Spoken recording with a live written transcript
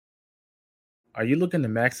Are you looking to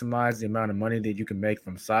maximize the amount of money that you can make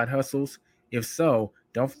from side hustles? If so,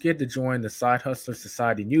 don't forget to join the Side Hustler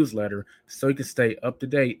Society newsletter so you can stay up to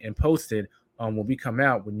date and posted on when we come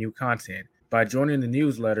out with new content. By joining the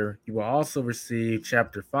newsletter, you will also receive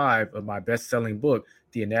Chapter 5 of my best selling book,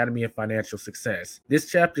 The Anatomy of Financial Success. This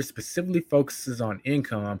chapter specifically focuses on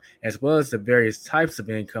income as well as the various types of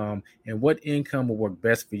income and what income will work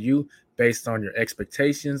best for you based on your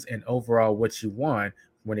expectations and overall what you want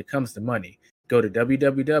when it comes to money. Go to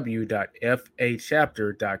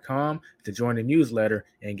www.fachapter.com to join the newsletter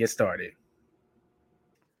and get started.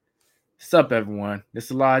 What's up, everyone? This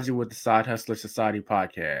is Elijah with the Side Hustler Society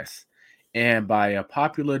podcast. And by a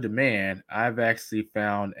popular demand, I've actually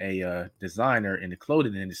found a designer in the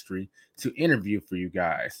clothing industry to interview for you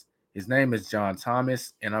guys. His name is John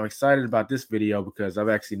Thomas, and I'm excited about this video because I've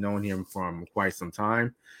actually known him from quite some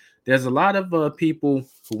time. There's a lot of people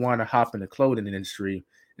who want to hop in the clothing industry,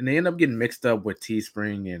 and they end up getting mixed up with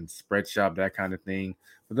Teespring and Spreadshop, that kind of thing.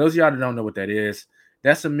 For those of y'all that don't know what that is,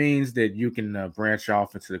 that's a means that you can branch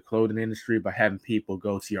off into the clothing industry by having people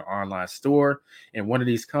go to your online store, and one of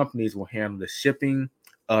these companies will handle the shipping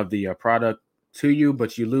of the product to you,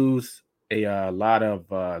 but you lose a lot of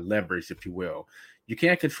leverage, if you will. You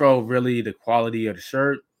can't control really the quality of the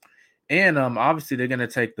shirt, and obviously they're going to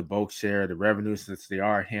take the bulk share, the revenue, since they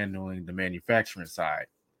are handling the manufacturing side.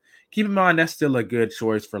 Keep in mind that's still a good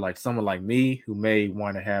choice for like someone like me who may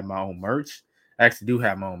want to have my own merch. I actually do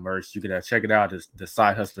have my own merch. You can check it out at the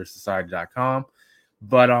sidehustlersociety.com.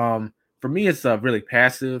 But for me, it's really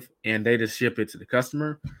passive, and they just ship it to the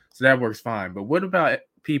customer, so that works fine. But what about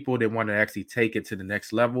people that want to actually take it to the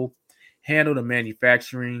next level, handle the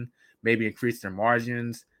manufacturing, maybe increase their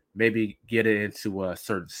margins, maybe get it into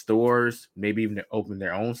certain stores, maybe even open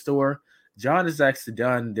their own store? John has actually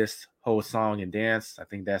done this whole song and dance. I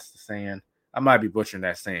think that's the saying. I might be butchering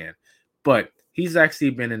that saying, but he's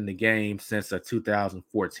actually been in the game since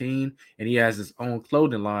 2014, and he has his own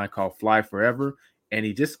clothing line called Fly Forever, and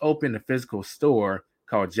he just opened a physical store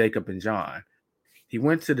called Jacob and John. He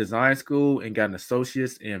went to design school and got an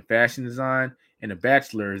associate's in fashion design and a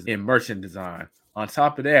bachelor's in merchant design. On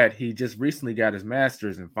top of that, he just recently got his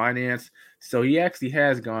master's in finance, so he actually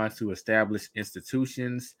has gone to established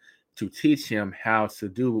institutions to teach him how to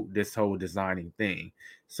do this whole designing thing.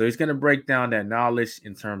 So he's going to break down that knowledge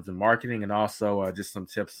in terms of marketing and also just some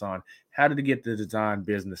tips on how to get the design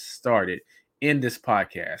business started in this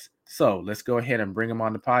podcast. So let's go ahead and bring him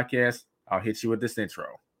on the podcast. I'll hit you with this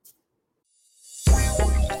intro.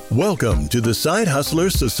 Welcome to the Side Hustler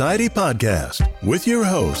Society podcast with your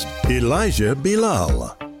host, Elijah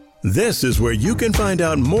Bilal. This is where you can find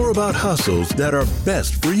out more about hustles that are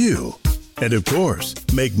best for you. And of course,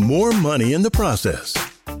 make more money in the process.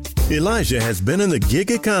 Elijah has been in the gig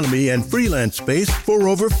economy and freelance space for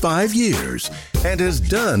over 5 years and has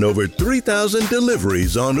done over 3,000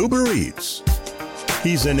 deliveries on Uber Eats.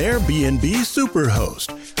 He's an Airbnb superhost,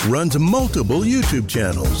 runs multiple YouTube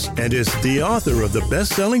channels, and is the author of the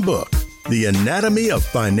best-selling book, The Anatomy of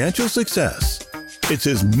Financial Success. It's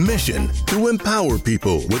his mission to empower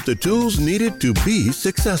people with the tools needed to be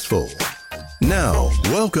successful. Now,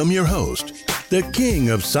 welcome your host, the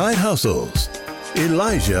king of side hustles,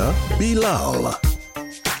 Elijah Bilal.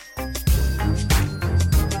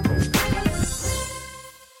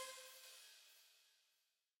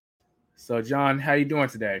 So, John, how you doing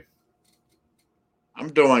today?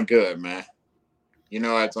 I'm doing good, man. You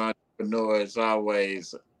know, as an entrepreneur, it's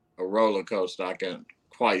always a roller coaster. I can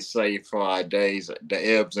quite say for our days, the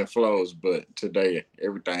ebbs and flows, but today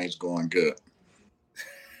everything's going good.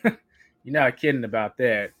 You're not kidding about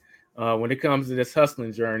that. When it comes to this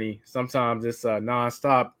hustling journey, sometimes it's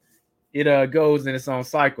nonstop. It goes in its own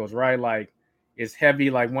cycles, right? Like it's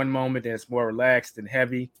heavy, like one moment, then it's more relaxed and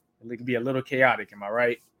heavy. It can be a little chaotic. Am I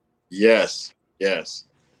right? Yes.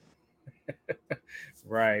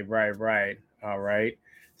 Right. All right.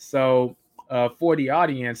 So for the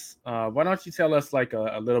audience, why don't you tell us like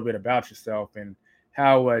a little bit about yourself and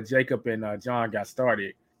how Jacob and John got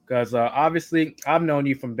started? Because obviously, I've known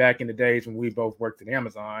you from back in the days when we both worked at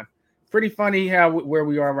Amazon. Pretty funny how where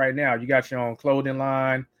we are right now. You got your own clothing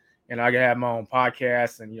line, and I have my own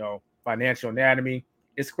podcast and financial anatomy.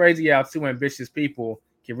 It's crazy how two ambitious people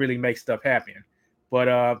can really make stuff happen.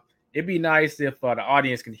 But it'd be nice if the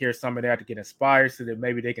audience can hear some of that to get inspired, so that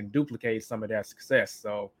maybe they can duplicate some of that success.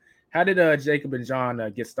 So, how did Jacob and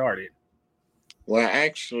John get started? Well,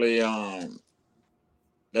 actually,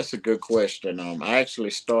 that's a good question. I actually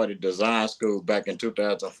started design school back in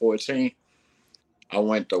 2014. I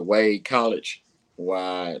went to Wade College, where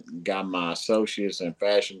I got my associates in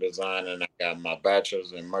fashion design and I got my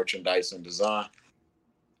bachelor's in merchandising design.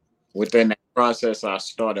 Within that process I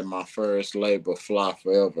started my first label, Fly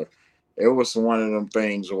Forever, it was one of them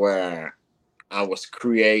things where I was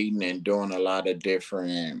creating and doing a lot of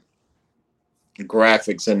different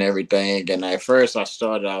graphics and everything. And at first, I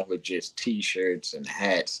started off with just T-shirts and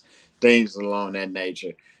hats, things along that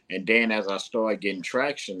nature. And then as I started getting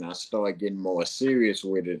traction, I started getting more serious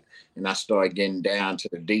with it, and I started getting down to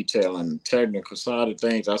the detail and the technical side of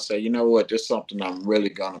things. I said, you know what, this is something I'm really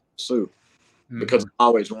gonna pursue because Hmm. I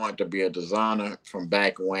always wanted to be a designer from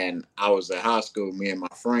back when I was in high school. Me and my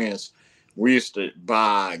friends, we used to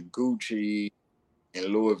buy Gucci and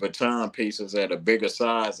Louis Vuitton pieces at a bigger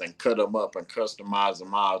size and cut them up and customize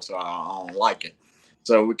them out to our own liking.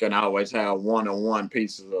 So we can always have one-on-one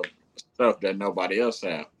pieces of stuff that nobody else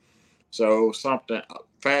have. So something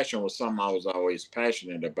fashion was something I was always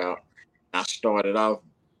passionate about. I started off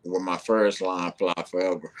with my first line, Fly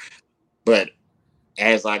Forever. But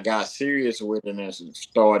as I got serious with it and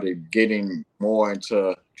started getting more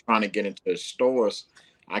into trying to get into the stores,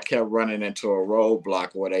 I kept running into a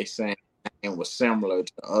roadblock where they saying it was similar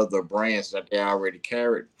to other brands that they already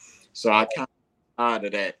carried. So I kind of tired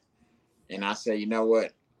of that, and I said, you know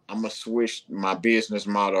what? I'm gonna switch my business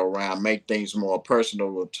model around, make things more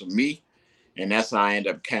personal to me, and that's how I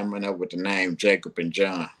ended up coming up with the name Jacob and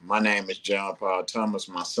John. My name is John Paul Thomas.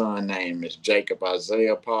 My son name is Jacob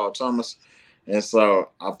Isaiah Paul Thomas. And so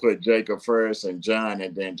I put Jacob first and John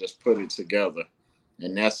and then just put it together.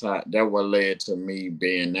 And that what led to me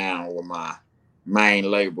being now with my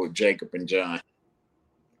main label, Jacob and John.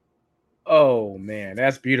 Oh man,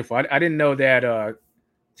 that's beautiful. I didn't know that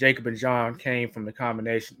Jacob and John came from the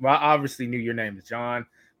combination. Well, I obviously knew your name is John,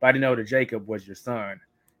 but I didn't know that Jacob was your son.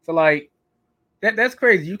 So like that's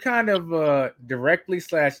crazy. You kind of directly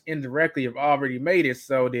slash indirectly have already made it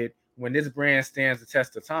so that when this brand stands the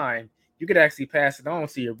test of time, you could actually pass it on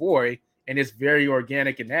to your boy, and it's very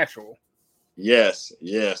organic and natural. Yes,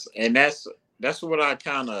 yes. And that's what I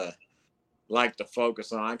kinda like to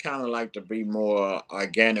focus on. I kind of like to be more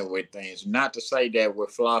organic with things. Not to say that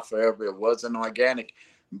with Fly Forever it wasn't organic,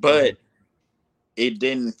 Hmm. but it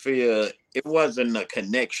didn't feel it wasn't a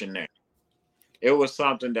connection there. It was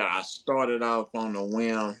something that I started off on a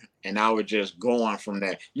whim and I was just going from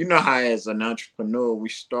there. You know how as an entrepreneur we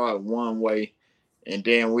start one way and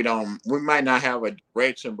then we might not have a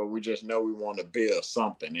direction, but we just know we want to build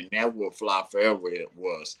something. And that will Fly Forever it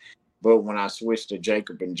was. But when I switched to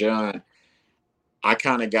Jacob and John, I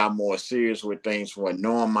kind of got more serious with things for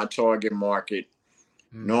knowing my target market,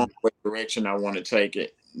 knowing Hmm. what direction I want to take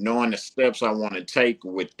it, knowing the steps I want to take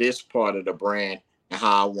with this part of the brand and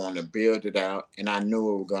how I want to build it out. And I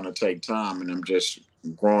knew it was going to take time, and I'm just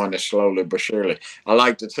growing it slowly but surely. I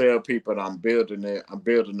like to tell people that I'm building it. I'm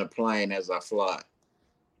building the plane as I fly.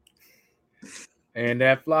 And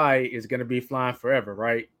that fly is going to be flying forever,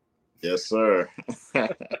 right? Yes, sir.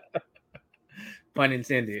 Pun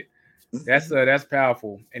intended. That's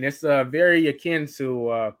powerful, and it's very akin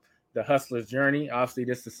to the Hustler's Journey. Obviously,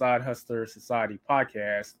 this is the Side Hustler Society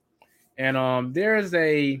podcast, and there's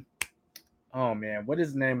a oh man, what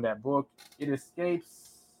is the name of that book? It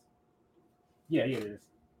escapes. Yeah, here it is.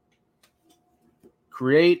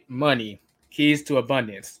 Create Money: Keys to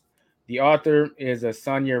Abundance. The author is a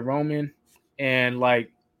Sonia Roman, and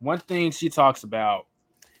like one thing she talks about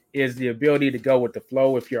is the ability to go with the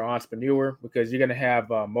flow if you're an entrepreneur because you're going to have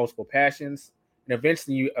multiple passions, and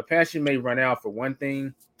eventually a passion may run out for one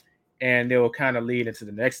thing and they'll kind of lead into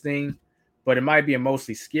the next thing. But it might be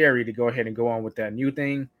mostly scary to go ahead and go on with that new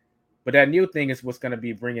thing. But that new thing is what's going to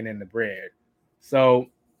be bringing in the bread. So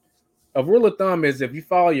a rule of thumb is if you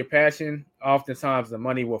follow your passion, oftentimes the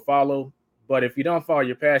money will follow. But if you don't follow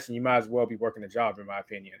your passion, you might as well be working a job, in my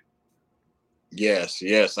opinion. Yes,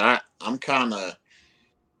 yes. I kind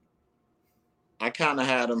of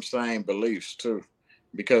had them same beliefs too,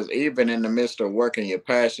 because even in the midst of working your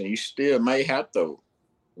passion, you still may have to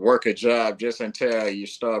work a job just until you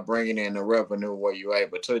start bringing in the revenue where you're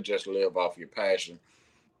able to just live off your passion.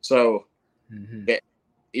 So Mm-hmm. that,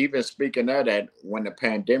 even speaking of that, when the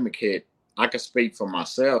pandemic hit, I could speak for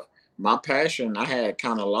myself. My passion, I had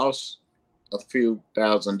kind of lost a few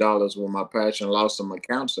 $1,000s with my passion, lost some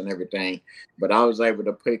accounts and everything, but I was able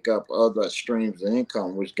to pick up other streams of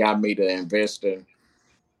income, which got me to invest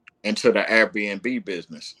into the Airbnb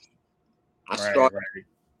business. I Right, started right.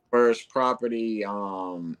 first property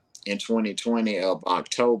in 2020 of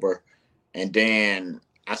October, and then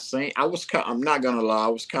I'm not gonna lie, I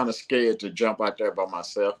was kind of scared to jump out there by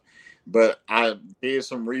myself, but I did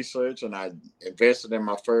some research and I invested in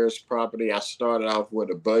my first property. I started off with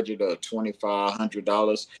a budget of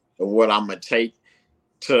 $2,500 of what I'm gonna take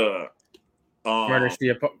to Um, furnish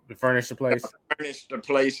the place. furnished the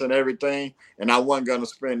place and everything, and I wasn't gonna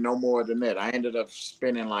spend no more than that. I ended up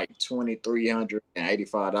spending like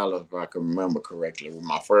 $2,385, if I can remember correctly, with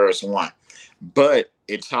my first one. But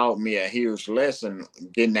it taught me a huge lesson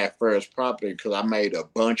getting that first property because I made a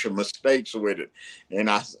bunch of mistakes with it,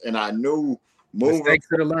 and I knew moving. Mistakes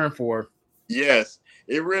to learn for. Yes,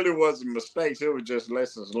 it really wasn't mistakes. It was just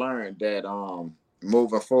lessons learned that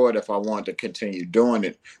moving forward, if I wanted to continue doing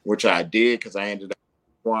it, which I did, because I ended up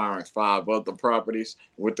acquiring 5 other properties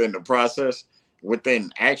within the process,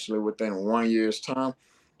 within 1 year's time,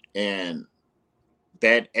 and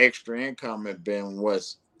that extra income had been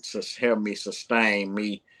what's just helped me sustain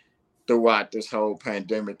me throughout this whole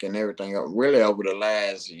pandemic and everything. Really, over the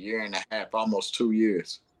last year and a half, almost 2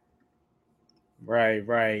 years. Right,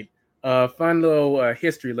 right. Fun little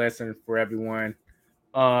history lesson for everyone.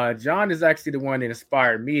 John is actually the one that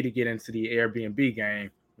inspired me to get into the Airbnb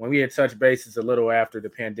game. When we had touched bases a little after the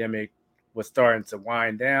pandemic was starting to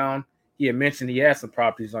wind down, he had mentioned he had some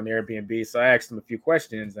properties on Airbnb. So I asked him a few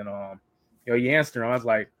questions, and he answered. I was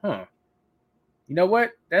like, huh, you know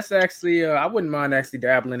what? That's actually I wouldn't mind actually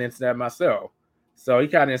dabbling into that myself. So he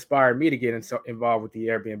kind of inspired me to get involved with the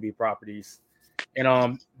Airbnb properties.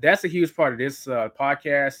 And that's a huge part of this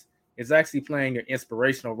podcast is actually playing an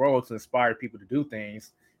inspirational role to inspire people to do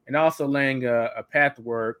things, and also laying a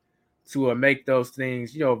pathwork to make those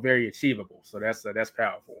things, very achievable. So that's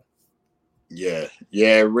powerful. Yeah,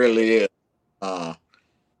 yeah, it really is. Uh,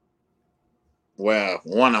 Well,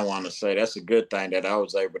 one, I want to say that's a good thing that I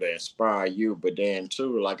was able to inspire you, but then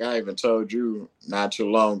two, like I even told you not too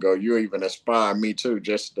long ago, you even inspired me too,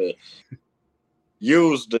 just to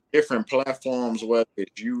use the different platforms, whether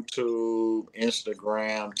it's YouTube,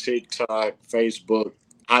 Instagram, TikTok, Facebook,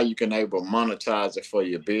 how you can able to monetize it for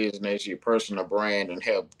your business, your personal brand, and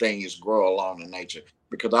help things grow along the nature.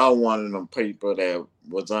 Because I was one of them people that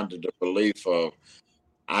was under the belief of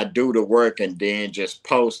I do the work and then just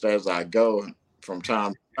post as I go from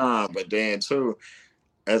time to time. But then too,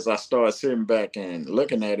 as I start sitting back and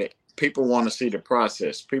looking at it, people want to see the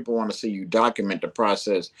process. People want to see you document the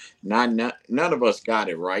process. None of us got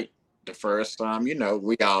it right the first time. We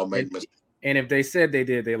all And, make mistakes. and if they said they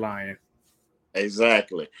did, they lying.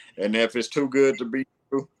 Exactly. And if it's too good to be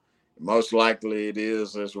true, most likely it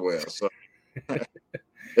is as well. So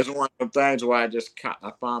it's one of the things where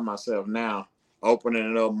I find myself now opening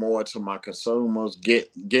it up more to my consumers,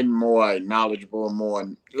 getting more knowledgeable,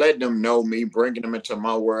 more letting them know me, bringing them into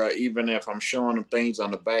my world, even if I'm showing them things on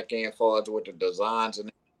the back end for us with the designs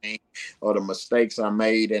and everything, or the mistakes I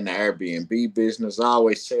made in the Airbnb business. I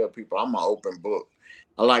always tell people I'm an open book.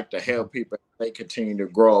 I like to help people as they continue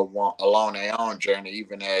to grow along their own journey,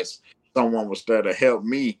 even as someone was there to help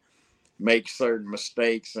me make certain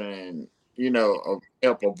mistakes and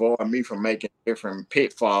help avoid me from making different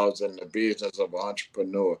pitfalls in the business of an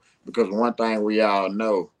entrepreneur. Because one thing we all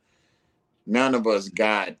know, none of us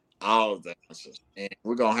got all of the answers, and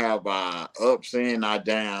we're gonna have our ups and our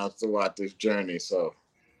downs throughout this journey. So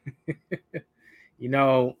You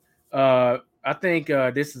know, I think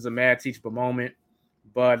this is a mad teachable moment,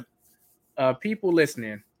 but people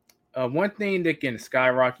listening, one thing that can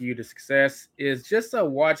skyrocket you to success is just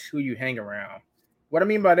watch who you hang around. What I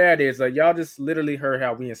mean by that is y'all just literally heard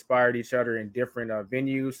how we inspired each other in different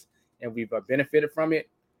venues, and we've benefited from it.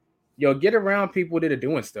 Get around people that are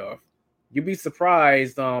doing stuff. You'd be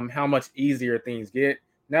surprised how much easier things get.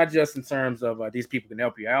 Not just in terms of these people can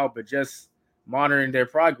help you out, but just monitoring their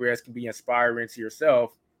progress can be inspiring to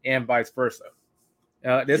yourself and vice versa.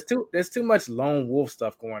 There's too much lone wolf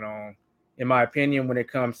stuff going on, in my opinion, when it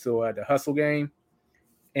comes to the hustle game.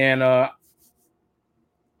 And I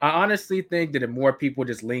honestly think that if more people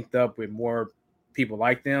just linked up with more people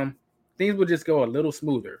like them, things would just go a little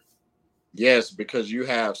smoother. yes, because you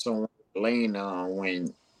have someone to lean on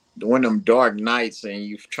when them dark nights and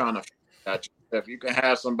you trying to figure out yourself. You can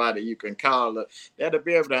have somebody you can call that'll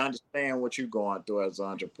be able to understand what you're going through as an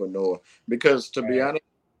entrepreneur. Because to be Right, honest,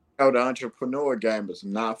 the entrepreneur game is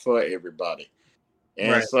not for everybody.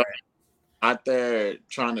 And right, so out there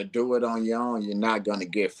trying to do it on your own, you're not gonna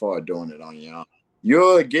get far doing it on your own.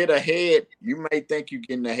 You'll get ahead. You may think you're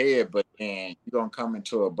getting ahead, but then you're gonna come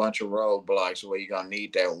into a bunch of roadblocks where you're gonna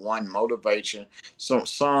need that one motivation,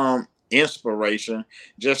 some inspiration,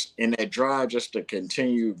 just in that drive, just to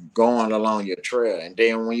continue going along your trail. And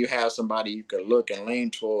then when you have somebody you can look and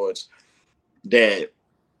lean towards, that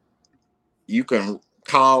you can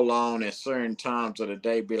call on at certain times of the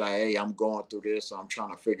day, be like, hey, I'm going through this, I'm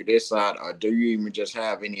trying to figure this out. Or do you even just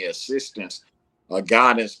have any assistance or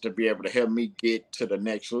guidance to be able to help me get to the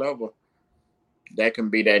next level? that can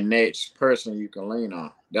be that next person you can lean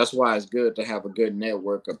on. That's why it's good to have a good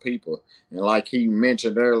network of people. And like he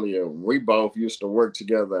mentioned earlier, we both used to work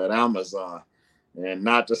together at Amazon. And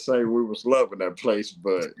not to say we was loving that place,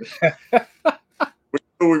 but we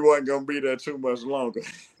knew we wasn't gonna be there too much longer.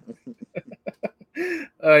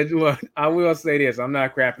 Well, I will say this: I'm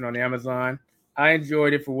not crapping on Amazon. I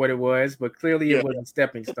enjoyed it for what it was, but clearly it was a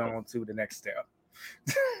stepping stone to the next step.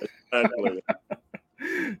 Exactly.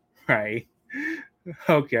 Right.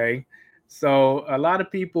 Okay. So a lot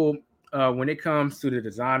of people, when it comes to the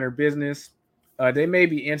designer business, they may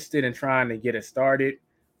be interested in trying to get it started,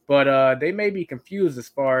 but they may be confused as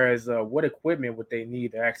far as what equipment would they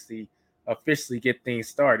need to actually officially get things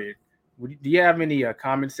started. Do you have any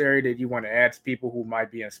commentary that you want to add to people who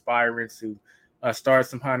might be aspiring to start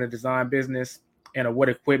some kind of design business, and what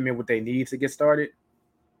equipment would they need to get started?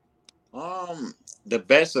 The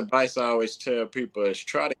best advice I always tell people is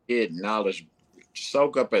try to get knowledge,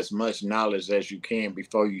 soak up as much knowledge as you can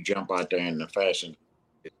before you jump out there in the fashion.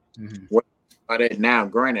 Mm-hmm. What about it now?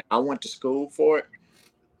 Granted, I went to school for it,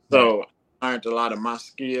 Right. so I learned a lot of my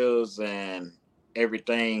skills and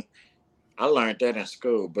everything. I learned that in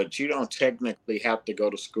school, but you don't technically have to go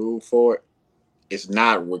to school for it. It's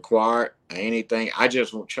not required or anything. I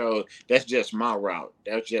just chose, that's just my route.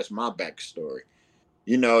 That's just my backstory.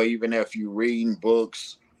 You know, even if you reading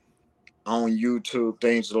books on YouTube,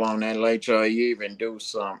 things along that nature, you even do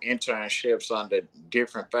some internships under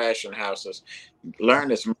different fashion houses.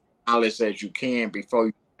 Learn as much knowledge as you can before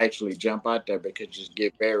you actually jump out there because it just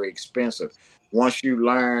get very expensive. Once you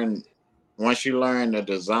learn, once you learn the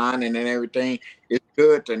design and everything, it's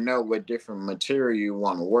good to know what different material you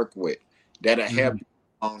want to work with. That'll help Mm-hmm. you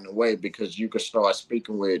along the way because you can start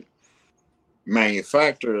speaking with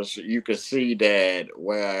manufacturers. You can see that,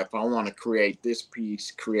 well, if I want to create this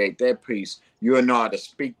piece, create that piece, you'll know how to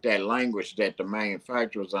speak that language that the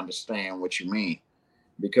manufacturers understand what you mean,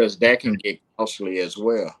 because that can get costly as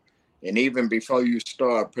well. And even before you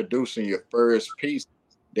start producing your first piece,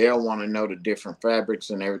 they'll want to know the different fabrics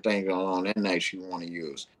and everything along that nature you want to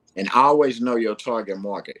use. And always know your target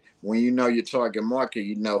market. When you know your target market,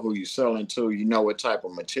 you know who you're selling to, you know what type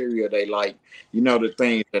of material they like, you know the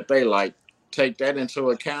things that they like. Take that into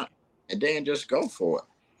account and then just go for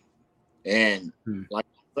it. And like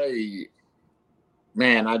I say,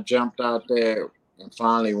 man, I jumped out there and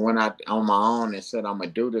finally went out on my own and said, I'm going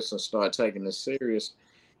to do this and start taking this serious.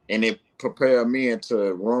 And it prepared me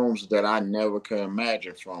into rooms that I never could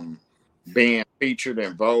imagine, from being featured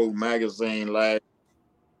in Vogue magazine last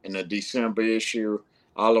in the December issue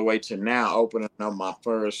all the way to now opening up my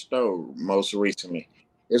first store most recently.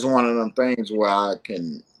 It's one of them things where I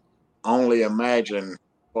can only imagine how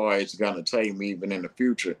far it's going to take me even in the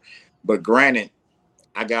future. But granted,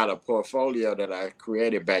 I got a portfolio that I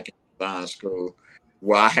created back in design school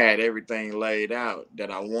where I had everything laid out that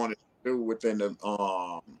I wanted to do within the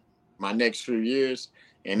my next few years.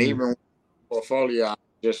 And Mm-hmm. even with the portfolio, I'm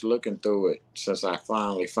just looking through it since I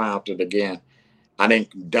finally found it again. I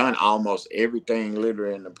didn't done almost everything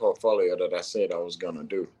literally in the portfolio that I said I was gonna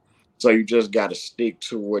do. So you just got to stick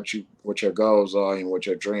to what your goals are and what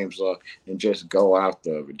your dreams are, and just go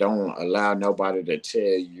after it. Don't allow nobody to tell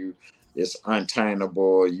you it's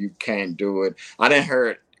untenable. You can't do it. I didn't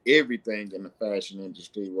heard everything in the fashion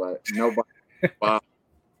industry. Right?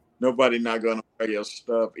 Nobody not gonna wear your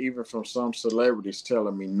stuff. Even from some celebrities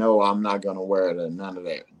telling me, no, I'm not gonna wear it, and none of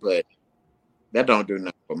that. But that don't do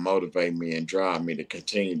nothing but motivate me and drive me to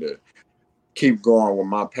continue to keep going with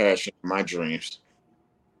my passion, my dreams.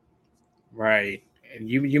 Right. And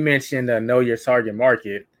you mentioned know your target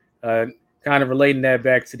market. Uh, Kind of relating that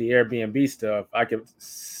back to the Airbnb stuff, I could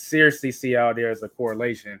seriously see how there's a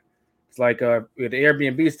correlation. It's like with the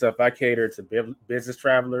Airbnb stuff, I cater to business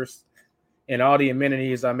travelers, and all the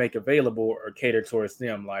amenities I make available are catered towards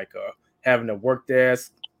them, like having a work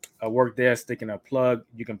desk sticking a plug.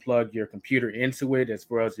 You can plug your computer into it as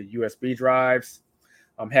well as your USB drives.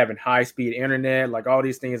 Having high speed internet, like all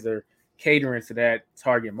these things are catering to that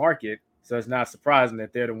target market. So it's not surprising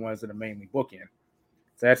that they're the ones that are mainly booking.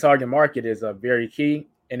 So that target market is very key,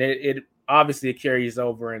 and it obviously carries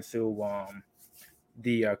over into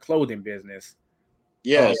the clothing business. Oh,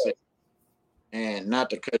 Yes, and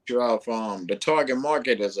not to cut you off, the target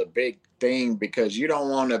market is a big thing because you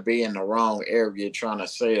don't want to be in the wrong area trying to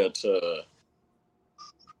sell to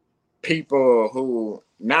people who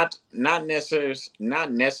not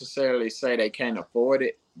necessarily say they can't afford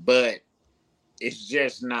it, but it's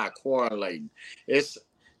just not correlating. It's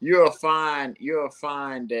you'll find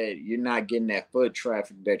that you're not getting that foot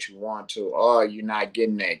traffic that you want to, or you're not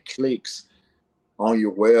getting that clicks on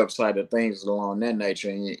your website or things along that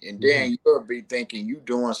nature. And then you'll be thinking you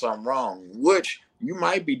doing something wrong, which you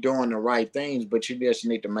might be doing the right things, but you just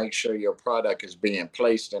need to make sure your product is being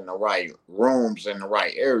placed in the right rooms, in the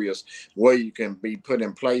right areas where you can be put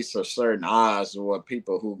in place of certain eyes or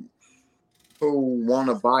people who want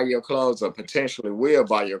to buy your clothes or potentially will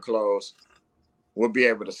buy your clothes will be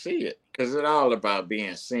able to see it, because it's all about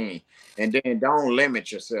being seen. And then don't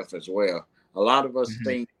limit yourself as well. A lot of us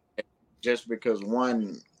think just because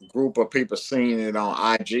one group of people seeing it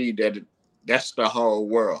on IG that's the whole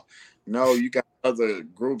world. No, you got other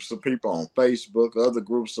groups of people on Facebook, other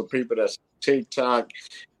groups of people that's TikTok,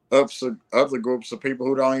 other groups of people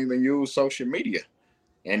who don't even use social media.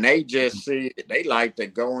 And they just see it. They like to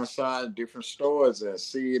go inside different stores and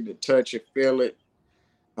see it, to touch it, feel it,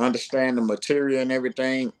 understand the material and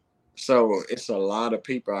everything. So it's a lot of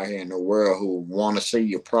people out here in the world who want to see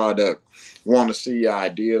your product, want to see your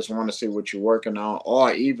ideas, want to see what you're working on,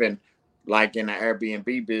 or even like in the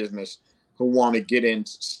Airbnb business, who want to get in,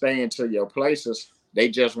 stay into your places. They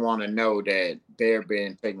just want to know that they're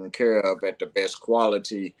being taken care of at the best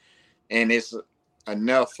quality, and it's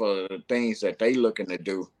enough for the things that they looking to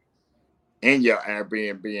do in your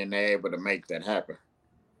Airbnb, and they're able to make that happen.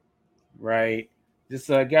 Right. Just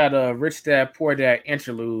got a Rich Dad Poor Dad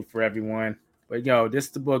interlude for everyone. But this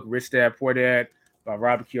is the book Rich Dad Poor Dad by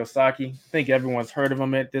Robert Kiyosaki. I think everyone's heard of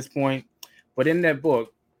him at this point. But in that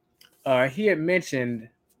book, he had mentioned,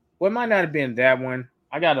 well, it might not have been that one.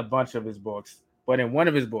 I got a bunch of his books, but in one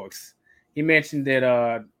of his books, he mentioned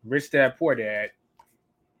that Rich Dad Poor Dad,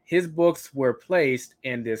 his books were placed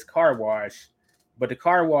in this car wash, but the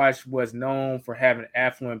car wash was known for having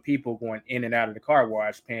affluent people going in and out of the car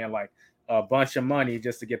wash, paying like a bunch of money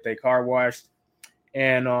just to get their car washed.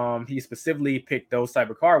 And he specifically picked those type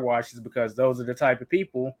of car washes because those are the type of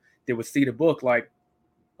people that would see the book like,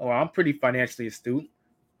 oh, I'm pretty financially astute.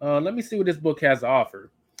 Let me see what this book has to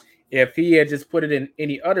offer. If he had just put it in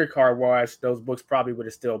any other car wash, those books probably would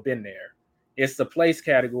have still been there. It's the place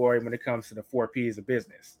category when it comes to the 4 P's of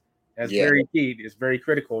business. That's very key. It's very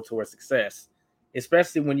critical towards success,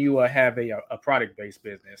 especially when you have a product-based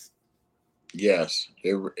business. Yes,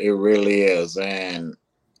 it really is. And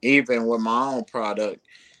even with my own product,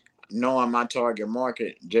 knowing my target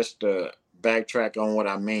market, just to backtrack on what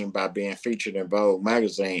I mean by being featured in Vogue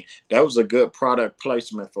magazine, that was a good product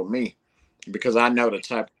placement for me, because I know the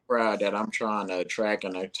type of crowd that I'm trying to attract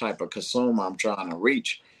and the type of consumer I'm trying to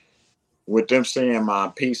reach. With them seeing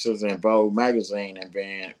my pieces in Vogue magazine and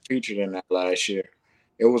being featured in that last year,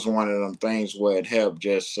 it was one of them things where it helped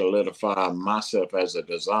just solidify myself as a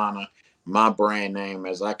designer, my brand name,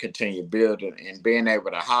 as I continue building and being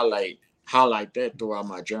able to highlight that throughout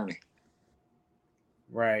my journey.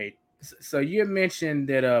 Right. So you mentioned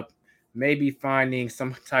that maybe finding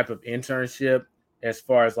some type of internship as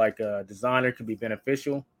far as like a designer could be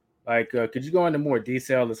beneficial. Like, could you go into more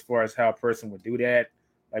detail as far as how a person would do that?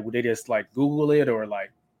 Like, would they just like Google it, or like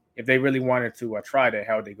if they really wanted to try that,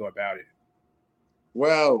 how would they go about it?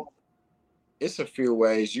 Well, it's a few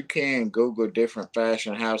ways. You can Google different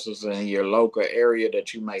fashion houses in your local area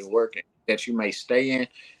that you may work in, that you may stay in,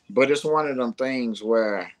 but it's one of them things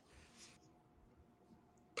where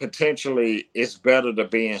potentially it's better to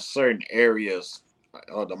be in certain areas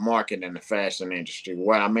of the market in the fashion industry.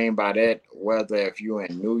 What I mean by that, whether if you're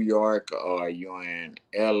in New York or you're in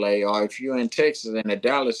LA or if you're in Texas in the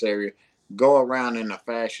Dallas area, go around in the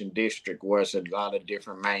fashion district where it's a lot of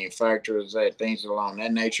different manufacturers and things along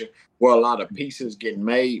that nature, where a lot of pieces get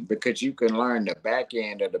made, because you can learn the back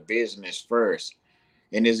end of the business first.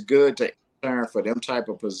 And it's good to turn for them type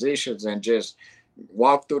of positions and just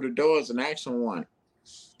walk through the doors and ask someone,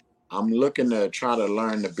 I'm looking to try to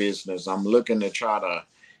learn the business. I'm looking to try to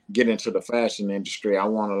get into the fashion industry. I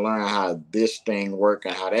want to learn how this thing work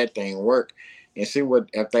and how that thing work, and see what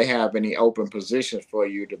if they have any open positions for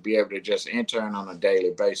you to be able to just intern on a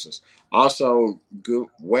daily basis. Also, good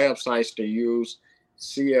websites to use,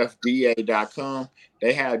 cfda.com.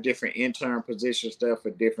 They have different intern positions there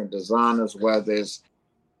for different designers, whether it's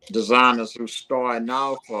designers who starting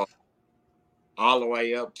off or all the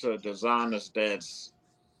way up to designers that's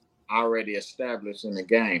already established in the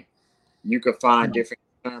game. You can find different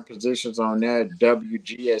intern positions on there.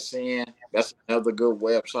 WGSN, that's another good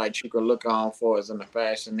website you can look on for us in the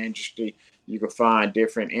fashion industry. You can find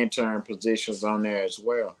different intern positions on there as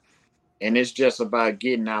well. And it's just about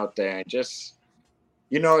getting out there and just,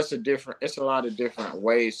 it's a lot of different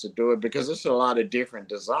ways to do it, because it's a lot of different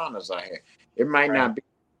designers out here. It might not be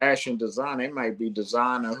fashion designer, it might be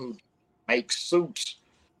designer who makes suits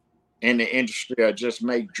in the industry or just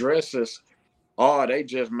make dresses, or they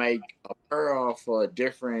just make apparel for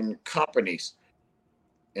different companies.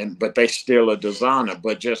 but they still a designer.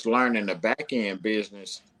 But just learning the back end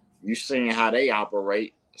business, you seeing how they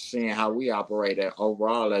operate, seeing how we operate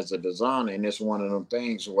overall as a designer, and it's one of them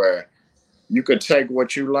things where you could take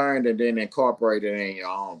what you learned and then incorporate it in your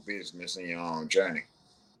own business and your own journey.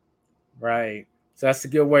 Right. So that's a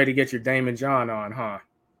good way to get your Damon John on, huh?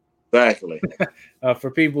 Exactly.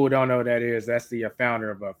 For people who don't know what that is, that's the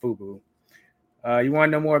founder of Fubu. You want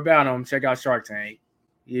to know more about him? Check out Shark Tank.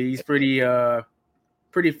 He's pretty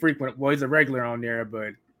frequent. Well, he's a regular on there,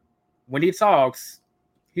 but when he talks,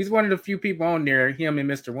 he's one of the few people on there. Him and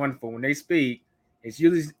Mr. Wonderful, when they speak, it's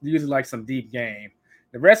usually like some deep game.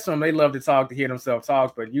 The rest of them, they love to talk to hear themselves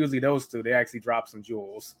talk, but usually those two, they actually drop some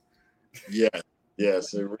jewels.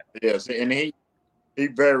 Yes, it really is, and he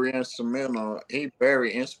very instrumental. He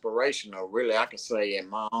very inspirational. Really, I can say in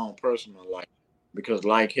my own personal life, because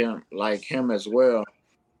like him as well.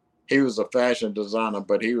 He was a fashion designer,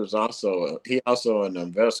 but he also an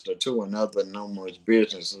investor too in other numerous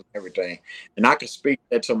businesses and everything. And I can speak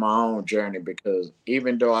that to my own journey because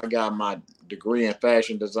even though I got my degree in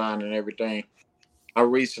fashion design and everything, I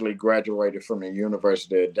recently graduated from the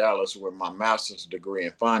University of Dallas with my master's degree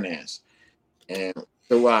in finance. And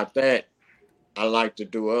throughout that, I like to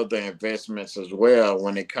do other investments as well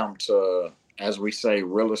when it comes to, as we say,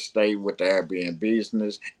 real estate with the Airbnb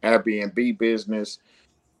business,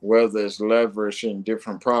 whether it's leveraging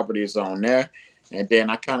different properties on there. And then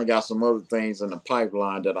I kind of got some other things in the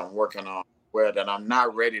pipeline that I'm working on where that I'm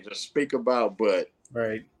not ready to speak about, but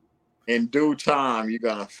right. In due time, you're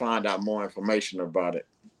going to find out more information about it.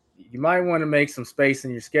 You might want to make some space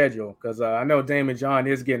in your schedule because I know Damon John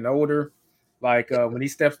is getting older. Like when he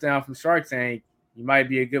steps down from Shark Tank, you might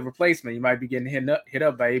be a good replacement. You might be getting hit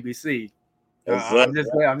up by ABC. I'm just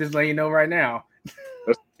letting you know right now.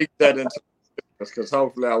 Let's keep that into because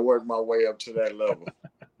hopefully I work my way up to that level.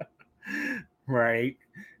 Right.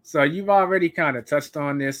 So you've already kind of touched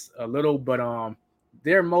on this a little, but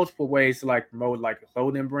there are multiple ways to like promote like a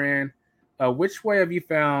clothing brand. Which way have you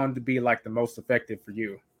found to be like the most effective for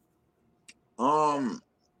you? I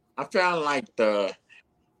found like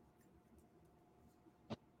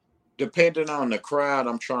depending on the crowd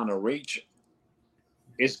I'm trying to reach,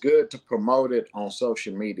 it's good to promote it on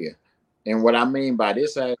social media. And what I mean by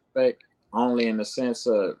this aspect, only in the sense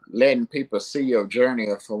of letting people see your journey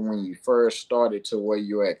from when you first started to where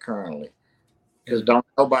you're at currently. Because don't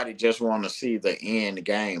nobody just want to see the end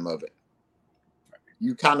game of it.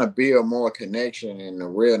 You kind of build more connection and the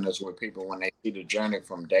realness with people when they see the journey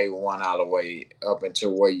from day one all the way up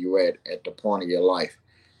until where you at the point of your life.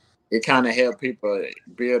 It kind of help people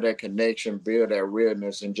build that connection, build that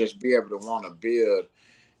realness, and just be able to want to build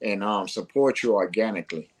and support you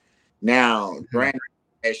organically. Now, granted,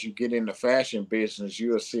 as you get in the fashion business,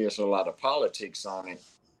 you'll see it's a lot of politics on it,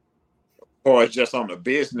 or it's just on the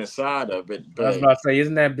business side of it. But I was about to say,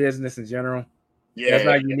 isn't that business in general? Yeah, that's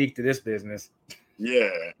not unique to this business.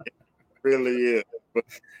 Yeah, it really is. But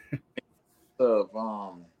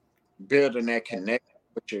of building that connection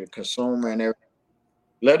with your consumer and everything,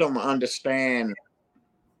 let them understand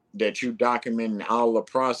that you documenting all the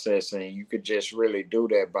process, and you could just really do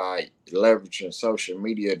that by leveraging social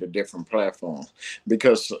media to different platforms.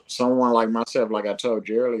 Because someone like myself, like I told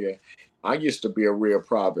you earlier, I used to be a real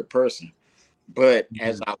private person, but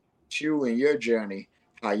as I watch you in your journey,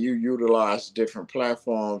 how you utilize different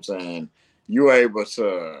platforms and you're able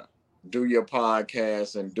to do your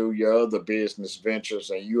podcast and do your other business ventures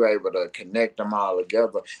and you able to connect them all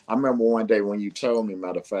together. I remember one day when you told me,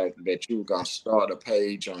 matter of fact, that you were going to start a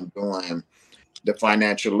page on doing the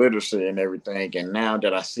financial literacy and everything. And now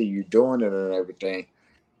that I see you doing it and everything,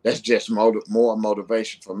 that's just more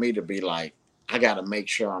motivation for me to be like, I got to make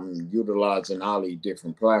sure I'm utilizing all these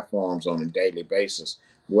different platforms on a daily basis,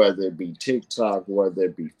 whether it be TikTok, whether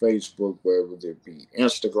it be Facebook, whether it be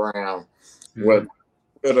Instagram,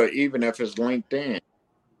 whether even if it's LinkedIn.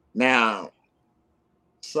 Now,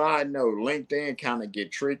 side note, LinkedIn kind of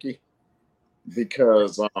get tricky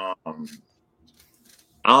because I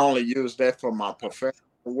only use that for my professional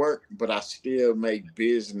work, but I still make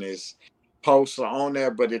business posts on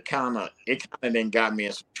there. But it kind of then got me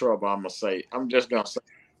in some trouble. I'm just gonna say,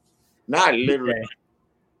 not literally,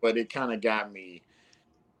 but it kind of got me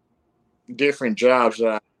different jobs that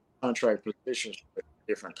I contract positions with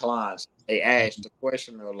different clients. They asked the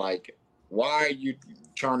question of like, why are you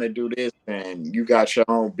trying to do this and you got your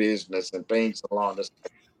own business and things along this?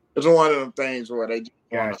 It's one of them things where they just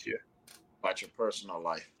want to about your personal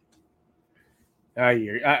life.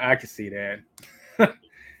 I can see that.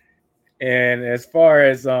 And as far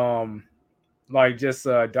as like just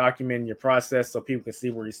documenting your process so people can see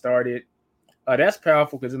where you started, that's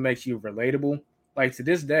powerful because it makes you relatable. like to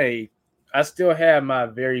this day, I still have my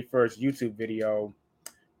very first YouTube video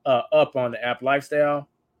up on the app Lifestyle,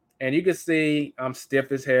 and you can see I'm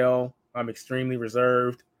stiff as hell. I'm extremely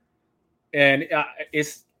reserved, and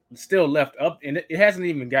it's still left up, and it hasn't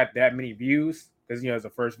even got that many views because it's the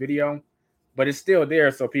first video, but it's still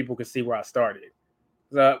there so people can see where I started.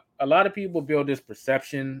 A lot of people build this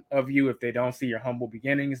perception of you if they don't see your humble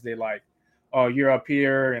beginnings. They like, oh, you're up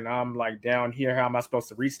here and I'm like down here. How am I supposed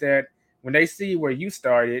to reach that? When they see where you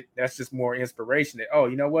started, that's just more inspiration that, oh,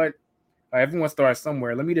 you know what? Everyone starts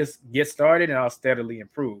somewhere. Let me just get started and I'll steadily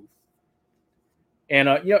improve. And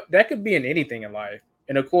that could be in anything in life.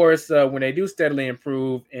 And of course, when they do steadily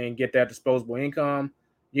improve and get that disposable income,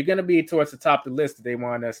 you're going to be towards the top of the list that they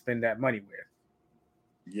want to spend that money with.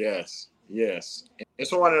 Yes, yes.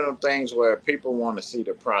 It's one of them things where people want to see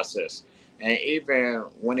the process. And even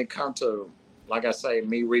when it comes to, like I say,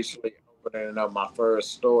 me recently opening up my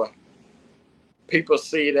first store, people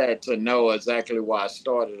see that to know exactly why I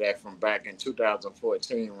started that from back in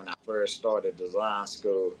 2014 when I first started design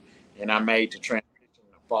school and I made the transition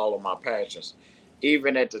to follow my passions.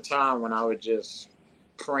 Even at the time when I was just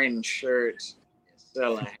printing shirts and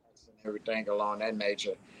selling hats and everything along that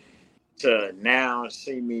nature, to now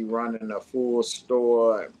see me running a full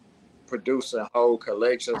store, producing whole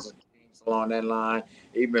collections of things along that line,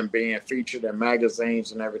 even being featured in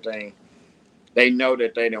magazines and everything. They know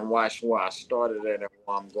that they didn't watch where I started at and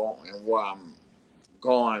where I'm going and where I'm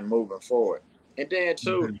going moving forward. And then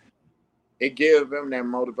too, Mm-hmm. it gives them that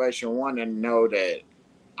motivation one to know that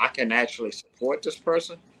I can actually support this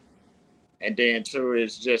person. And then two,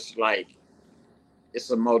 it's just like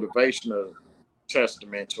it's a motivational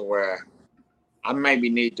testament to where I maybe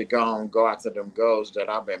need to go after them goals that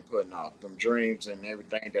I've been putting off, them dreams and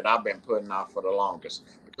everything that I've been putting off for the longest.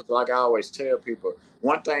 Because, like I always tell people,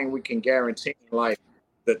 one thing we can guarantee in life,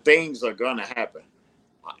 the things are gonna happen.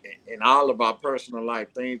 In all of our personal life,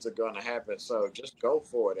 things are gonna happen. So just go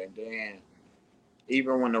for it, and then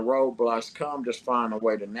even when the roadblocks come, just find a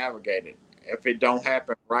way to navigate it. If it don't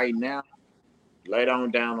happen right now, later on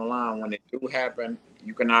down the line, when it do happen,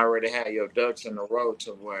 you can already have your ducks in the row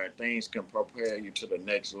to where things can prepare you to the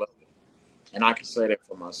next level. And I can say that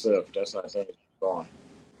for myself. That's how I think it's going.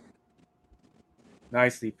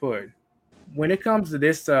 Nicely put. When it comes to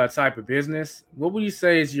this type of business, what would you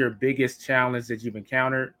say is your biggest challenge that you've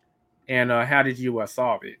encountered, and how did you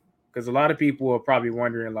solve it? Because a lot of people are probably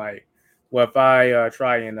wondering, like, well, if I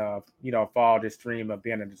try and follow this dream of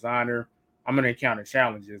being a designer, I'm going to encounter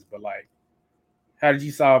challenges. But like, how did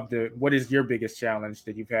you solve the? What is your biggest challenge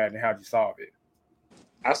that you've had, and how did you solve it?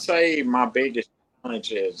 I say my biggest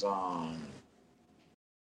challenge is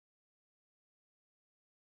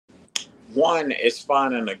one is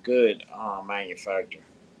finding a good manufacturer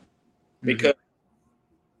Hmm. because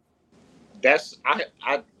that's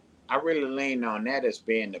I really lean on that as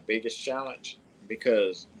being the biggest challenge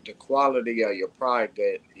because the quality of your product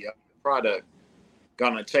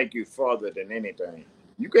gonna take you further than anything.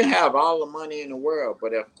 You can have all the money in the world,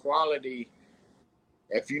 but if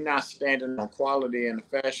you're not standing on quality in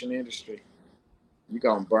the fashion industry, you're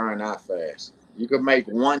gonna burn out fast. You could make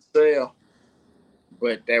one sale,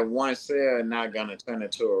 but that one sale is not gonna turn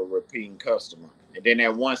into a repeating customer. And then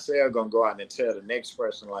that one sale gonna go out and tell the next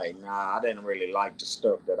person like, nah, I didn't really like the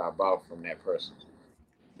stuff that I bought from that person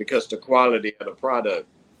because the quality of the product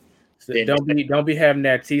So didn't. don't be having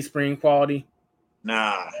that Teespring quality.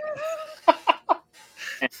 Nah,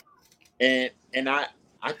 and I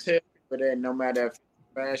tell people that no matter if it's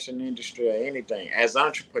fashion industry or anything, as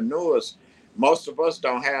entrepreneurs, most of us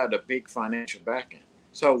don't have the big financial backing.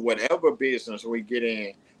 So whatever business we get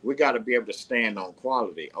in, we got to be able to stand on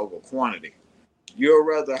quality over quantity. You'd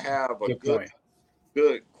rather have a Good point.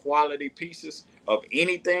 good quality pieces of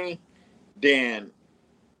anything than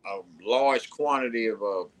a large quantity of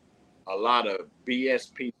a lot of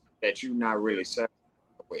BS pieces that you're not really satisfied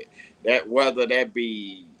with. That whether that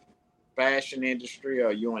be fashion industry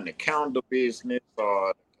or you in the counter business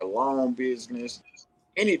or the cologne business,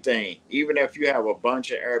 anything, even if you have a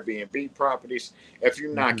bunch of Airbnb properties, if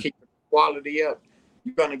you're not Hmm. keeping the quality up,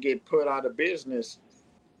 you're gonna get put out of business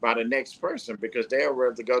by the next person because they'll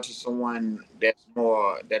rather go to someone that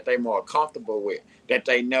they more comfortable with, that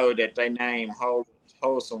they know that they name hold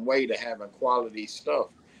some weight of having quality stuff,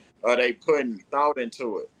 or they putting thought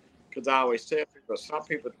into it. Because I always tell people, some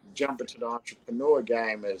people jump into the entrepreneur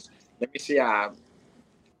game as let me see how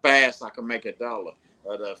fast I can make $1,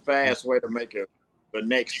 or the fast way to make the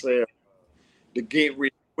next sale, the get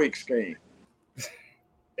rich quick scheme.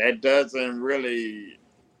 That doesn't really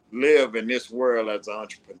live in this world as an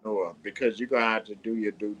entrepreneur because you're gonna have to do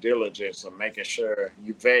your due diligence of making sure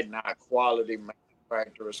you vetting out quality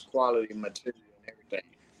manufacturers, quality material, and everything.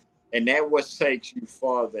 And that what takes you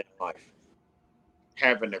farther in life.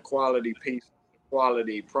 Having a quality piece,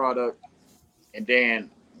 quality product, and then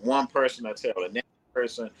one person will tell the next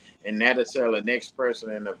person, and that'll tell the next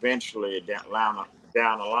person, and eventually down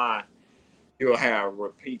the line, you'll have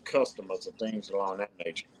repeat customers and things along that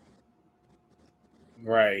nature.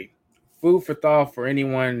 Right. Food for thought for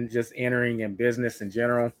anyone just entering in business in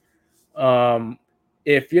general. Um,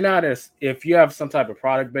 if you have some type of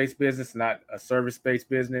product based business, not a service based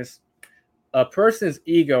business, a person's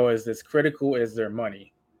ego is as critical as their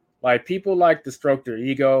money. Like people like to stroke their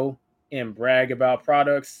ego and brag about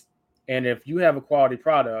products. And if you have a quality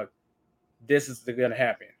product, this is going to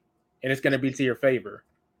happen and it's going to be to your favor.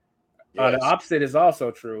 The Yes. opposite is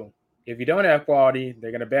also true. If you don't have quality,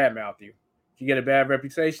 they're going to badmouth you. If you get a bad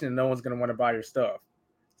reputation, no one's going to want to buy your stuff.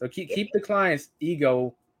 So keep the client's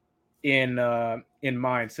ego in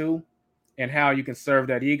mind too, and how you can serve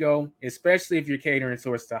that ego, especially if you're catering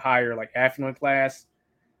towards the higher like affluent class.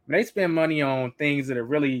 When they spend money on things that are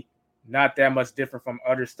really not that much different from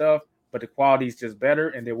other stuff, but the quality is just better,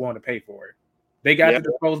 and they want to pay for it. They got Yeah.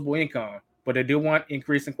 the disposable income, but they do want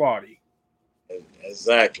increase in quality.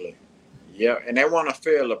 Exactly. Yeah, and they want to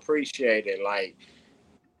feel appreciated. Like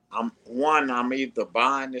I'm either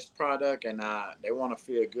buying this product and they want to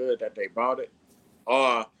feel good that they bought it,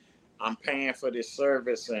 or I'm paying for this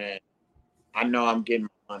service and I know I'm getting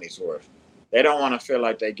my money's worth. They don't want to feel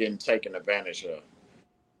like they're getting taken advantage of.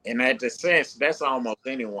 And at the sense, that's almost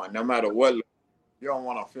anyone, no matter what. You don't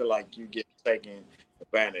want to feel like you get taken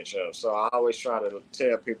advantage of. So I always try to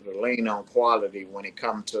tell people to lean on quality when it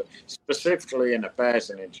comes to specifically in the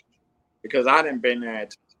fashion industry, because I didn't been there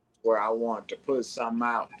where I want to put something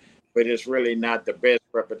out, but it's really not the best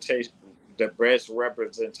representation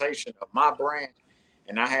of my brand,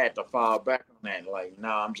 and I had to fall back on that. Like, no,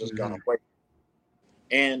 I'm just gonna wait.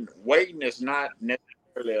 And waiting is not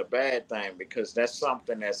necessarily a bad thing because that's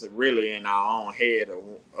something that's really in our own head of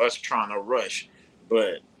us trying to rush.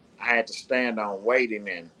 But I had to stand on waiting,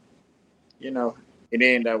 and you know, it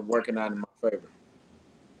ended up working out in my favor.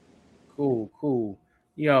 Cool.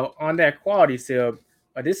 On that quality sale,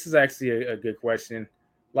 this is actually a good question.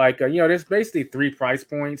 Like, there's basically three price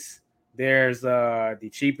points. There's the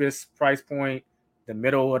cheapest price point, the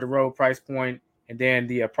middle of the road price point, and then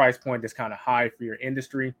the price point that's kind of high for your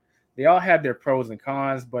industry. They all have their pros and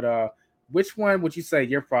cons, but which one would you say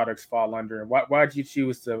your products fall under? And why did you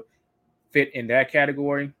choose to fit in that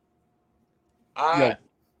category? I Yeah.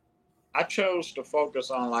 I chose to focus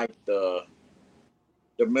on like the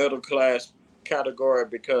middle class category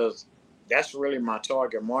because that's really my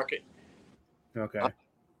target market. I, Okay.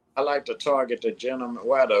 I like to target the gentleman,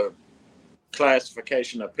 well, the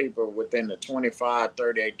classification of people within the 25,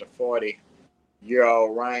 38 to 40-year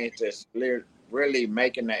old range that's really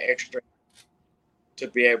making the extra to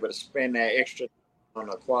be able to spend that extra on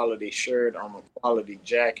a quality shirt, on a quality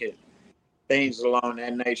jacket, things along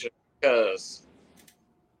that nature. Because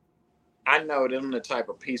I know them the type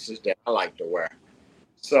of pieces that I like to wear.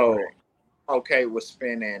 So, Right. okay with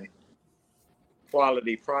spending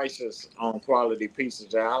quality prices on quality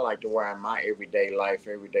pieces that I like to wear in my everyday life,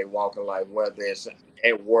 everyday walk of life, whether it's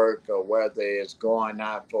at work or whether it's going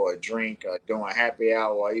out for a drink or doing happy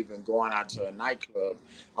hour or even going out to a nightclub.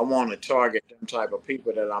 I want to target them type of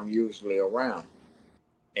people that I'm usually around.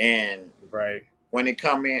 And Right. when it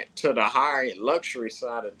come in to the high luxury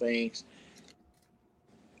side of things,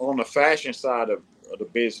 on the fashion side of the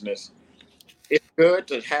business, it's good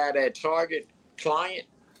to have that target client,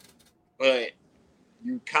 but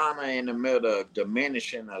you kind of in the middle of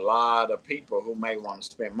diminishing a lot of people who may want to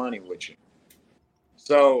spend money with you.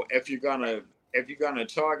 So if you're gonna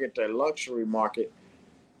target the luxury market,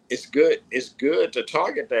 it's good. It's good to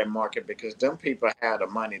target that market because them people have the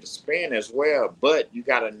money to spend as well. But you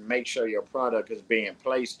got to make sure your product is being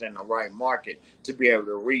placed in the right market to be able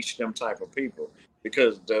to reach them type of people.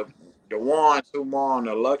 Because the ones who more on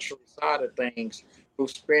the luxury side of things, who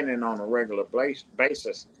spending on a regular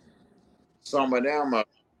basis, some of them are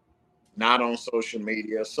not on social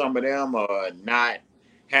media. Some of them are not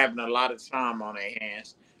having a lot of time on their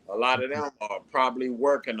hands. A lot of them are probably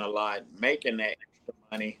working a lot, making that extra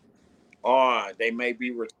money, or they may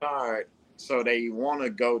be retired, so they want to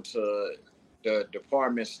go to the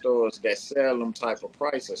department stores that sell them type of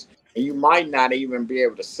prices. And you might not even be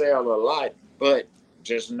able to sell a lot, but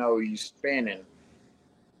just know you're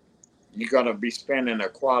gonna be spending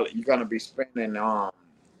a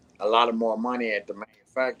lot of more money at the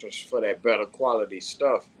manufacturers for that better quality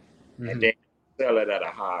stuff, and Hmm. then sell it at a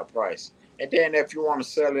higher price. And then if you want to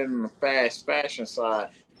sell it in the fast fashion side,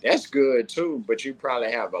 that's good too, but you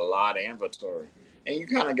probably have a lot of inventory. and you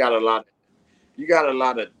kind of got a lot. You got a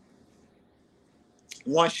lot of.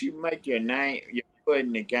 Once you make your name, your foot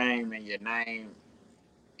in the game, and your name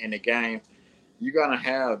in the game, you're gonna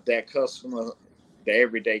have that customer, the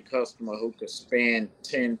everyday customer who could spend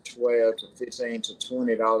 10, 12 to 15 to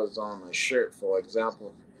 $20 on a shirt, for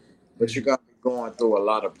example. But you're gonna be going through a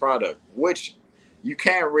lot of product, which you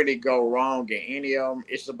can't really go wrong in any of them.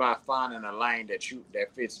 It's about finding a lane that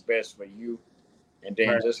fits best for you, and then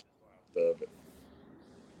Right. just go after it.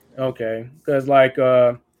 Okay.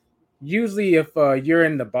 Because usually if you're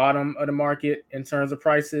in the bottom of the market in terms of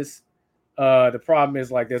prices, the problem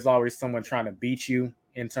is like there's always someone trying to beat you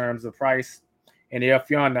in terms of price. And if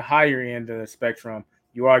you're on the higher end of the spectrum,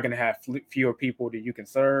 you are going to have fewer people that you can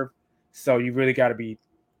serve. So you really got to be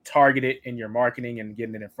targeted in your marketing and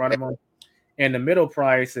getting it in front of them. And the middle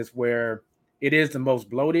price is where it is the most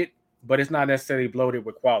bloated, but it's not necessarily bloated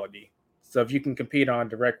with quality. So if you can compete on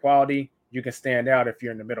direct quality, you can stand out if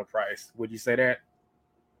you're in the middle price. Would you say that?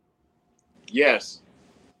 Yes,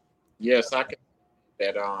 yes, I can.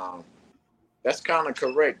 That that's kind of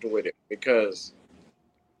correct with it because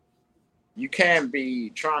you can't be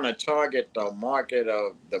trying to target the market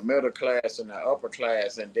of the middle class and the upper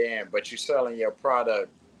class, and then but you're selling your product,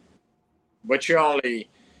 but you're only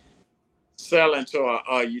selling to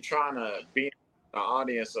you trying to be in the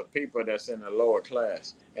audience of people that's in the lower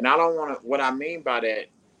class. And I don't want to. What I mean by that,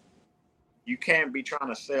 you can't be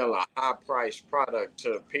trying to sell a high priced product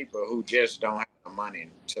to people who just don't have the money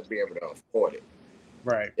to be able to afford it.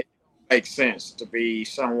 Right. It makes sense to be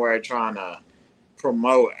somewhere trying to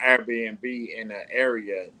promote Airbnb in an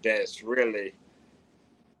area that's really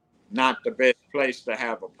not the best place to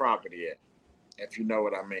have a property at, if you know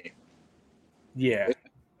what I mean. Yeah. It's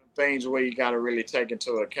things where you got to really take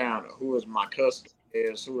into account who is my customer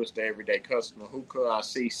is, who is the everyday customer, who could I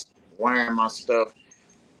see wearing my stuff.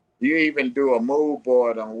 You even do a mood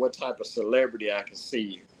board on what type of celebrity I can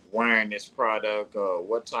see wearing this product or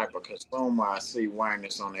what type of consumer I see wearing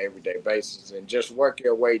this on an everyday basis and just work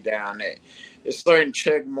your way down that. There's certain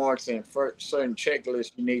check marks and certain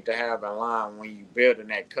checklists you need to have in line when you building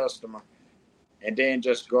that customer and then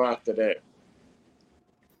just go after that.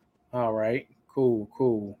 All right. Cool.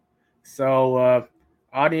 Cool. So,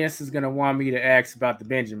 audience is gonna want me to ask about the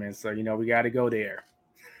Benjamins, so we got to go there.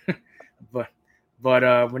 but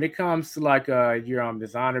when it comes to like your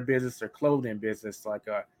designer business or clothing business, like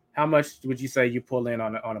how much would you say you pull in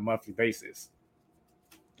on a monthly basis?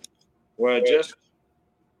 Well,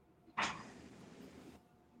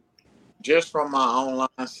 just from my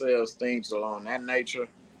online sales, things along that nature,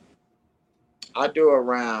 I do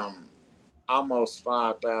around almost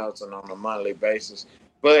 5,000 on a monthly basis.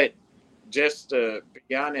 But just to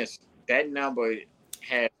be honest, that number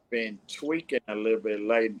has been tweaking a little bit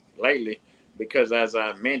lately because, as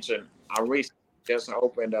I mentioned, I recently just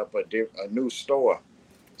opened up a new store. Right.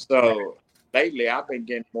 So lately, I've been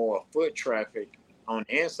getting more foot traffic on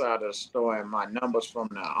the inside of the store, and my numbers from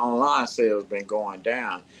the online sales been going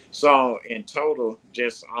down. So in total,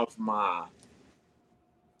 just off my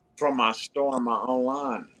from my store and my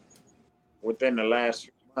online, within the last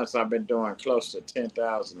few months, I've been doing close to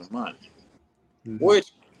 10,000 a month, Mm-hmm.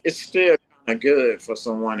 which is still kind of good for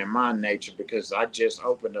someone in my nature because I just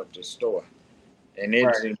opened up the store and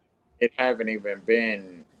Right. it haven't even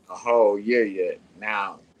been a whole year yet.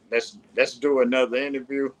 Now let's do another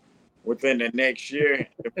interview within the next year.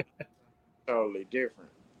 It's totally different,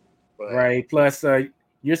 but Right. Plus,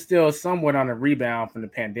 you're still somewhat on a rebound from the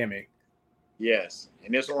pandemic. yes,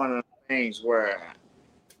 and it's one of the things where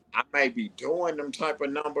I may be doing them type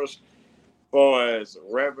of numbers far as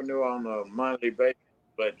revenue on a monthly basis,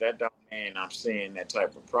 but that don't mean I'm seeing that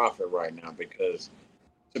type of profit right now because,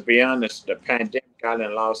 to be honest, the pandemic I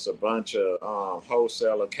done lost a bunch of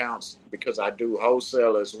wholesale accounts because I do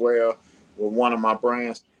wholesale as well with one of my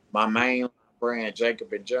brands. My main brand,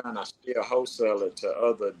 Jacob and John, I still wholesale it to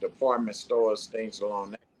other department stores, things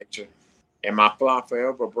along that nature. And my Fly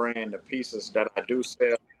Forever brand, the pieces that I do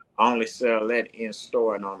sell, I only sell that in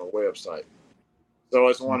store and on the website. So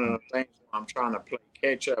it's one of Mhm. the things where I'm trying to play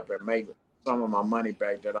catch up and make some of my money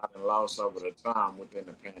back that I've lost over the time within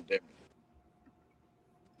the pandemic.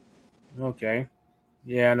 Okay.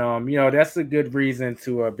 Yeah, and that's a good reason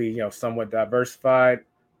to be somewhat diversified,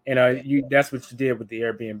 and you that's what you did with the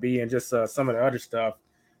Airbnb and just some of the other stuff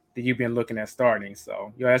that you've been looking at starting.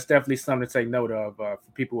 So that's definitely something to take note of for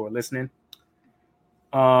people who are listening.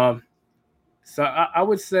 Um, so I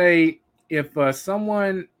would say if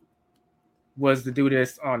someone was to do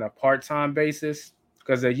this on a part-time basis,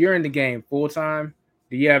 because you're in the game full-time,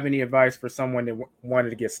 do you have any advice for someone that wanted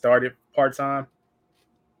to get started part-time?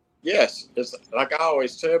 Yes, it's like I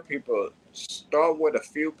always tell people, start with a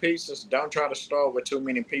few pieces. Don't try to start with too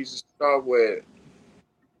many pieces. Start with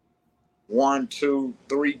one, two,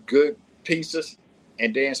 three good pieces,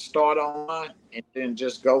 and then start online, and then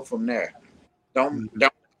just go from there. Don't Mhm.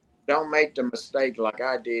 don't don't make the mistake like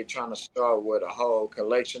I did trying to start with a whole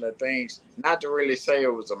collection of things. Not to really say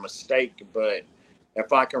it was a mistake, but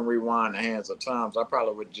if I can rewind the hands of times, I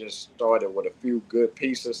probably would just started with a few good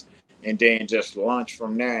pieces and then just launch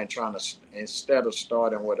from there and trying to instead of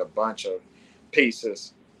starting with a bunch of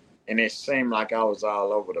pieces and it seemed like I was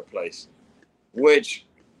all over the place, which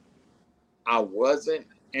I wasn't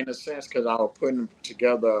in a sense because I was putting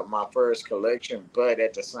together my first collection, but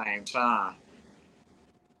at the same time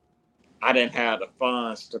I didn't have the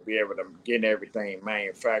funds to be able to get everything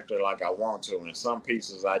manufactured like I want to, and some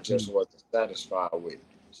pieces I just Mhm. wasn't satisfied with.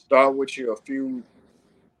 Start with you a few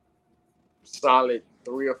solid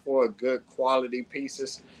three or four good quality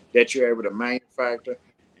pieces that you're able to manufacture,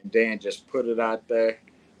 and then just put it out there.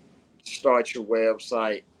 Start your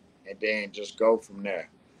website, and then just go from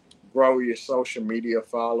there. Grow your social media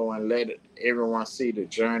following. Everyone see the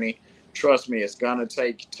journey. Trust me, it's gonna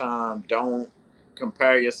take time. Don't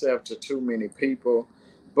compare yourself to too many people,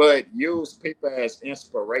 but use people as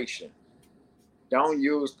inspiration. Don't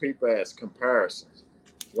use people as comparisons.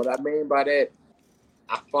 What I mean by that,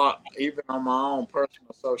 I thought even on my own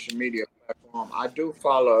personal social media platform, I do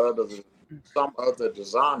follow some other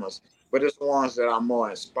designers, but it's ones that I'm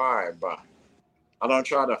more inspired by. I don't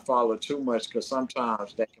try to follow too much because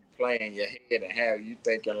sometimes that can play in your head and have you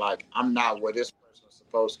thinking like I'm not where this person's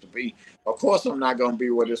supposed to be. Of course, I'm not going to be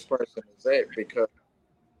where this person is at because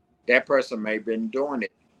that person may have been doing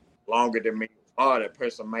it longer than me, or that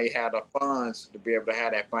person may have the funds to be able to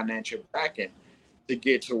have that financial backing to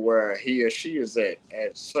get to where he or she is at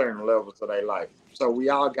certain levels of their life. So we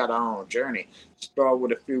all got our own journey. Start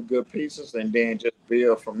with a few good pieces and then just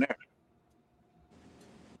build from there.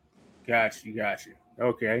 Got you.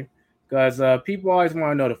 Okay. Because people always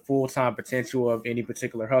want to know the full time potential of any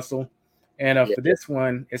particular hustle. And Yeah. for this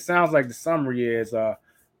one, it sounds like the summary is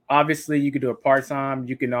obviously you can do it part time.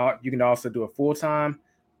 You can also do it full time,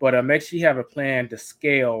 but make sure you have a plan to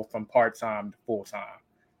scale from part time to full time.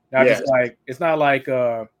 Not just Yes. like it's not like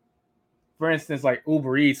for instance like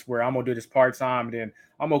Uber Eats where I'm gonna do this part time and then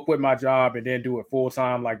I'm gonna quit my job and then do it full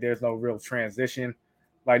time. Like there's no real transition.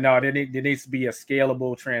 Like no, there needs to be a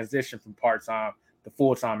scalable transition from part time to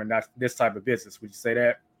full time, and that's this type of business. Would you say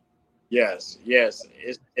that? Yes, yes.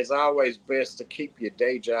 It's always best to keep your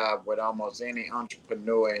day job with almost any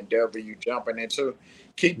entrepreneur endeavor you jumping into.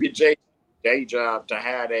 Keep your day job to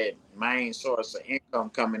have that main source of income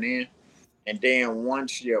coming in. And then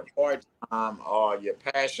once your part time or your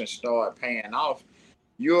passion start paying off,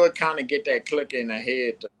 you'll kind of get that click in the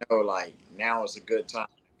head to know like now is a good time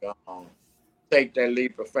to go on. Take that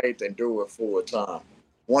leap of faith and do it full time.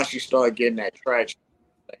 Once you start getting that traction,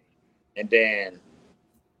 and then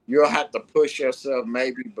you'll have to push yourself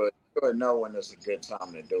maybe, but you'll know when it's a good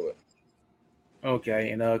time to do it.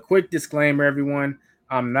 Okay, and a quick disclaimer, everyone.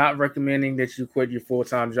 I'm not recommending that you quit your full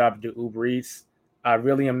time job to do Uber Eats. I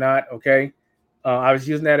really am not. Okay, I was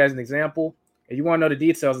using that as an example. If you want to know the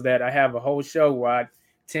details of that, I have a whole show where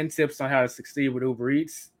 10 tips on how to succeed with Uber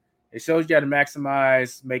Eats. It shows you how to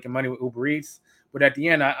maximize making money with Uber Eats. But at the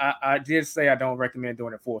end, I did say I don't recommend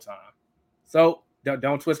doing it full time. So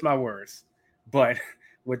don't twist my words. But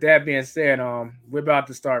with that being said, we're about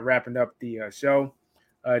to start wrapping up the show.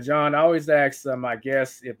 John, I always ask my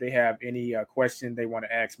guests if they have any question they want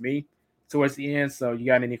to ask me towards the end. So you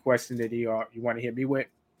got any question that you want to hit me with?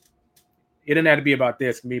 It doesn't have to be about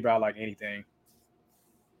this. It can be about like anything.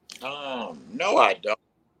 No, I don't.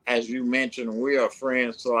 As you mentioned, we are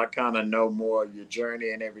friends, so I kind of know more of your journey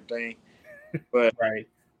and everything. But Right.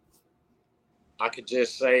 I could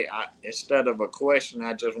just say, instead of a question,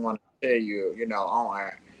 I just want to tell you,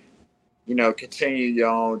 continue your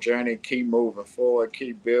own journey, keep moving forward,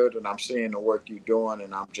 keep building. I'm seeing the work you're doing,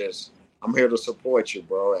 and I'm here to support you,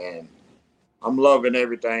 bro. And I'm loving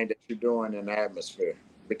everything that you're doing in the atmosphere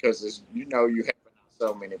because you helping out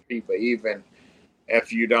so many people, even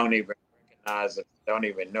if you don't even recognize it, don't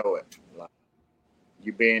even know it. Like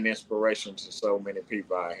you being inspiration to so many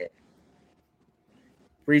people out here.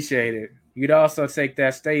 Appreciate it. You'd also take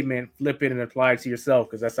that statement, flip it, and apply it to yourself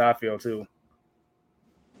because that's how I feel too.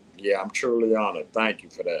 Yeah, I'm truly honored. Thank you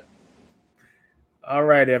for that. All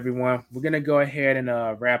right, everyone. We're going to go ahead and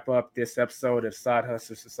wrap up this episode of Side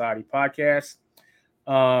Hustler Society podcast.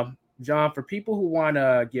 John, for people who want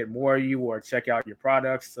to get more of you or check out your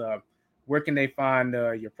products, where can they find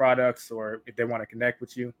your products or if they want to connect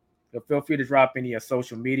with you? So feel free to drop any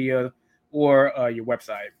social media or your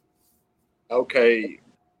website. Okay,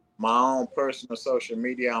 my own personal social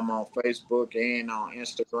media. I'm on Facebook and on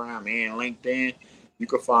Instagram and LinkedIn. You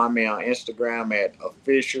can find me on Instagram at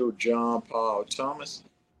official John Paul Thomas.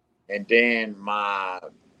 And then my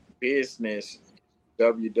business,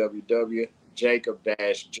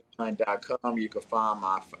 www.jacob-john.com. You can find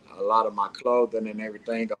a lot of my clothing and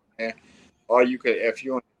everything on there. Or you could, if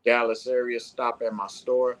you're in the Dallas area, stop at my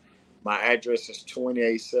store. My address is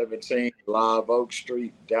 2817 Live Oak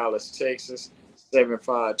Street, Dallas, Texas,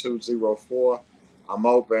 75204. I'm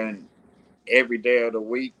open every day of the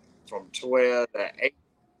week from 12 to 8,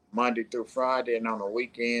 Monday through Friday, and on the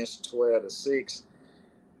weekends, 12 to 6.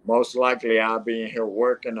 Most likely, I'll be in here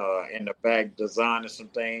working in the back designing some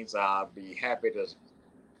things. I'll be happy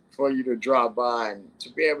for you to drop by and to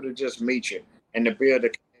be able to just meet you and to build a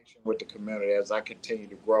connection with the community as I continue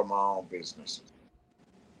to grow my own business.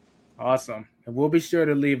 Awesome. And we'll be sure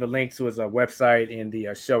to leave a link to his website in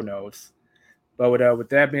the show notes. But with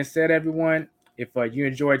that being said, everyone, if you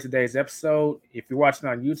enjoyed today's episode, if you're watching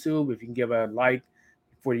on YouTube, if you can give a like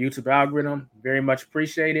for the YouTube algorithm, very much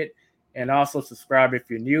appreciated. And also subscribe if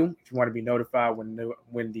you're new, if you want to be notified when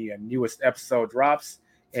the newest episode drops.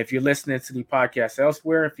 If you're listening to the podcast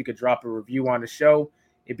elsewhere, if you could drop a review on the show,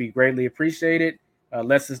 it'd be greatly appreciated.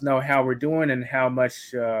 Lets us know how we're doing and how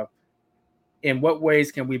much, in what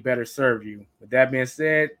ways can we better serve you. With that being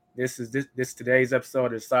said, this is today's episode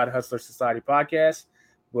of the Side Hustler Society podcast.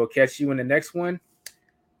 We'll catch you in the next one.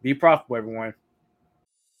 Be profitable, everyone.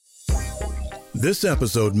 This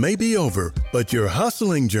episode may be over, but your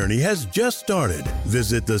hustling journey has just started.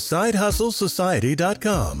 Visit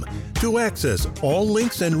thesidehustlesociety.com to access all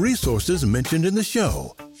links and resources mentioned in the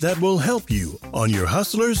show that will help you on your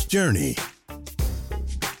hustler's journey.